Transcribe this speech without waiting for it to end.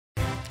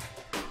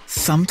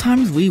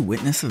Sometimes we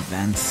witness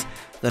events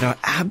that are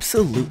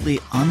absolutely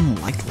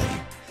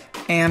unlikely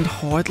and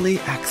hardly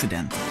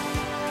accidental.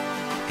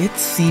 It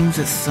seems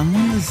that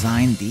someone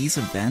designed these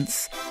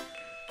events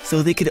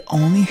so they could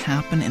only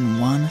happen in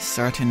one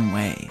certain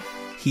way.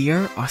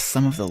 Here are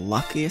some of the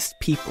luckiest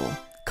people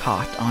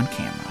caught on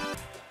camera.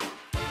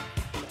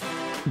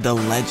 The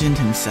legend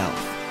himself,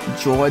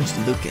 George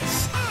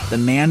Lucas, the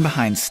man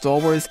behind Star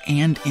Wars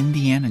and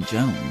Indiana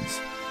Jones,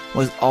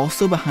 was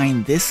also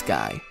behind this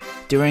guy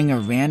during a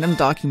random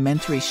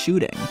documentary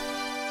shooting.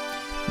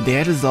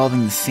 They're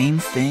dissolving the same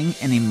thing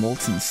in a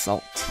molten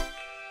salt.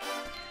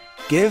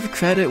 Give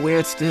credit where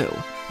it's due,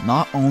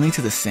 not only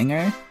to the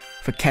singer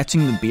for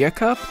catching the beer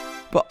cup,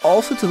 but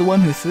also to the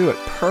one who threw it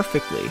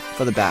perfectly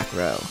for the back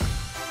row.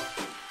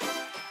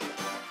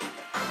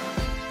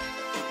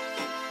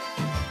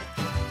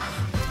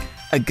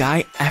 A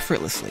guy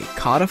effortlessly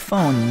caught a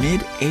phone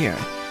mid-air,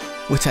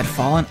 which had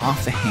fallen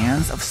off the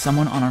hands of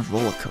someone on a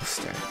roller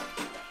coaster.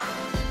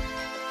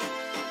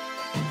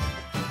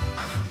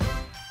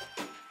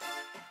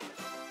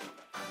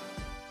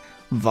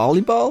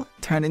 Volleyball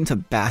turned into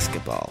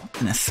basketball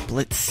in a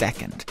split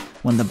second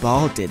when the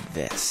ball did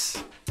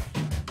this.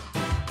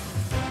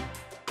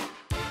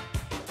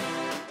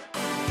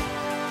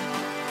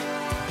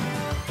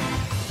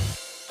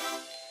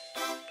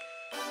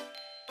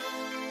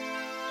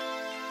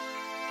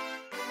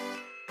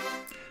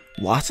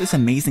 Watch this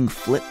amazing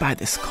flip by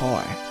this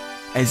car,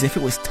 as if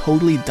it was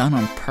totally done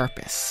on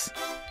purpose.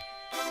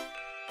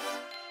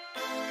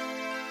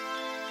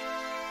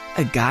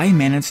 A guy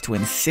managed to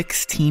win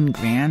 16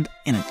 grand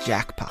in a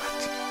jackpot.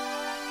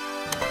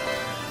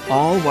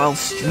 All while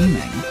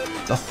streaming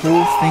the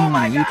whole thing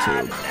on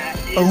YouTube.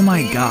 Oh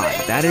my god,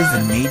 that is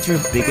the major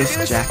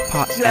biggest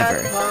jackpot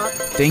ever.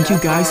 Thank you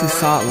guys who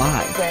saw it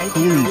live.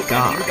 Holy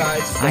god,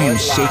 I am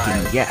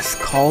shaking. Yes,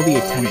 call the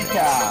attendant.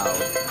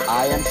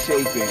 I am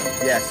shaking.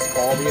 Yes,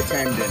 call the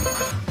attendant.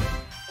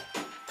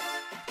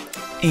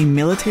 A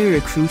military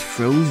recruit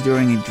froze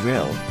during a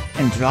drill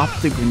and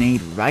dropped the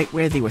grenade right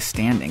where they were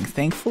standing.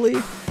 Thankfully,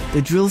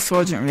 the drill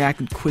sergeant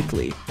reacted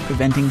quickly,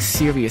 preventing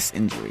serious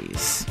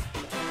injuries.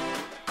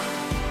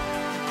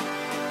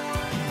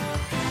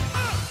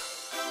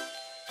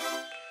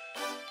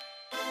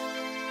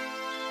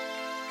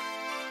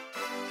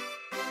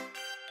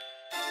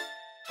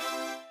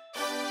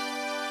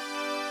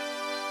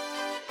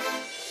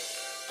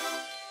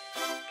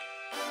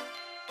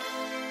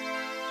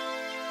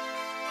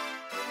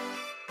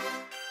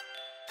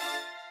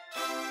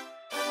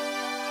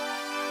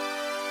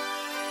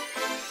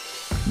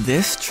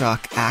 This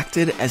truck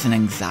acted as an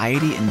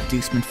anxiety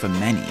inducement for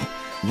many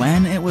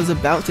when it was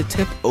about to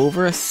tip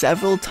over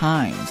several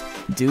times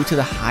due to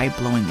the high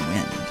blowing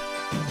wind.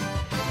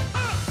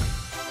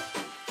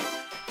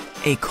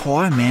 A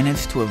car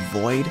managed to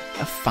avoid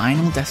a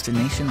final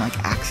destination-like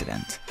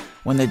accident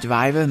when the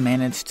driver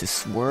managed to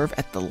swerve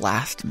at the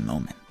last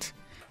moment.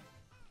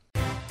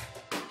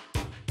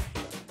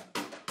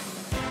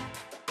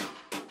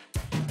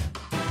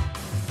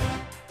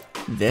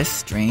 This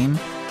stream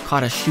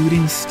caught a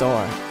shooting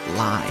star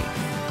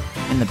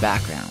live in the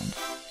background,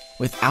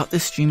 without the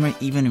streamer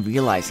even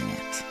realizing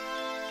it.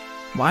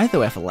 Why though,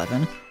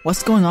 F11?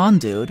 What's going on,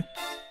 dude?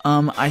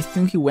 I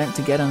think he went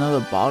to get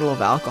another bottle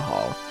of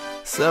alcohol,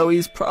 so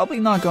he's probably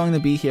not going to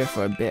be here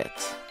for a bit.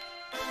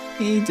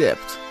 He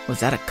dipped. Was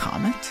that a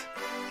comet?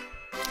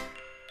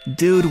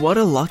 Dude, what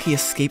a lucky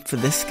escape for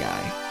this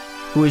guy,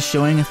 who was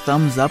showing a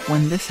thumbs up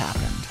when this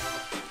happened.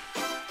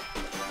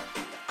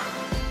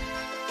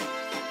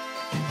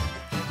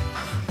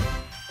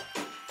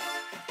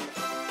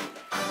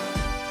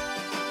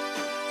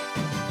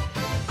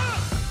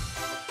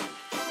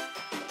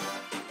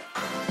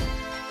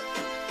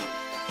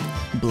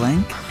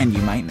 Blink and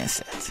you might miss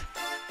it.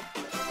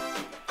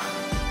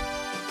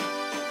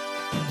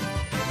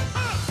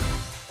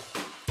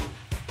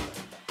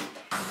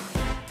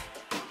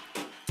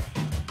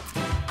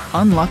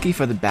 Unlucky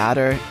for the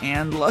batter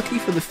and lucky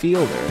for the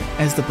fielder,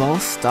 as the ball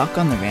stuck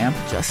on the ramp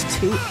just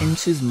 2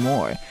 inches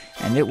more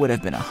and it would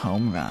have been a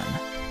home run.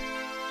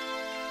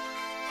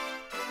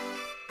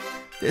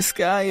 This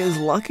guy is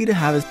lucky to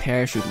have his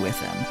parachute with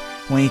him.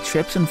 When he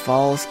trips and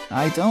falls,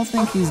 I don't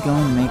think he's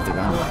going to make the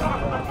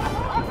runway.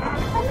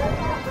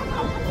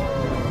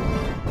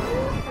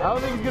 I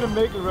don't think he's gonna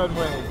make the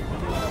runway.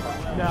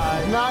 Nah,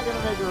 he's not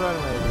gonna make the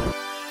runway.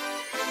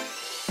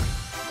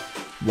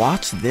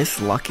 Watch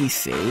this lucky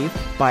save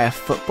by a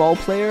football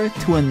player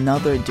to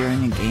another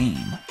during a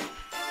game.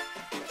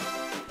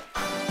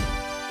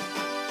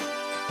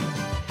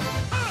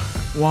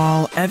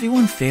 While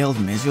everyone failed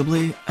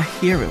miserably, a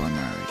hero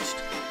emerged,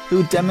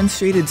 who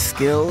demonstrated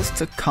skills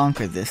to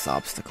conquer this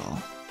obstacle.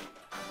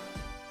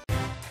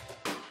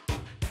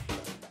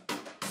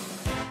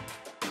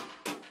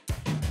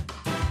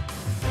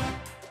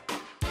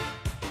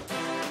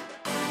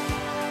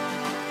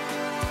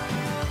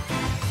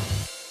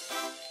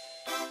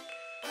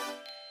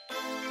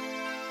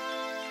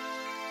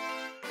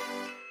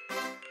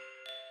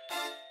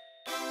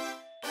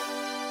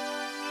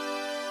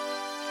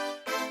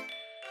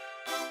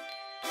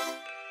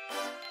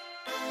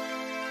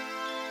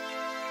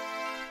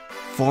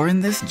 For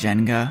in this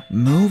Jenga,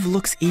 move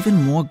looks even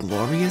more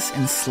glorious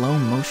in slow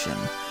motion,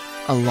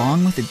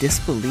 along with the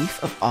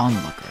disbelief of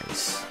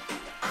onlookers.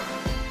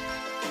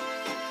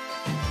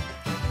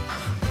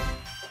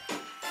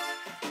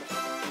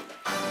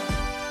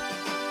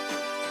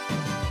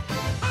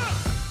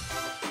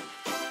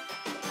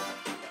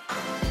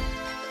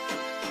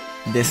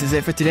 This is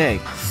it for today.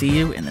 See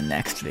you in the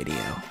next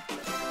video.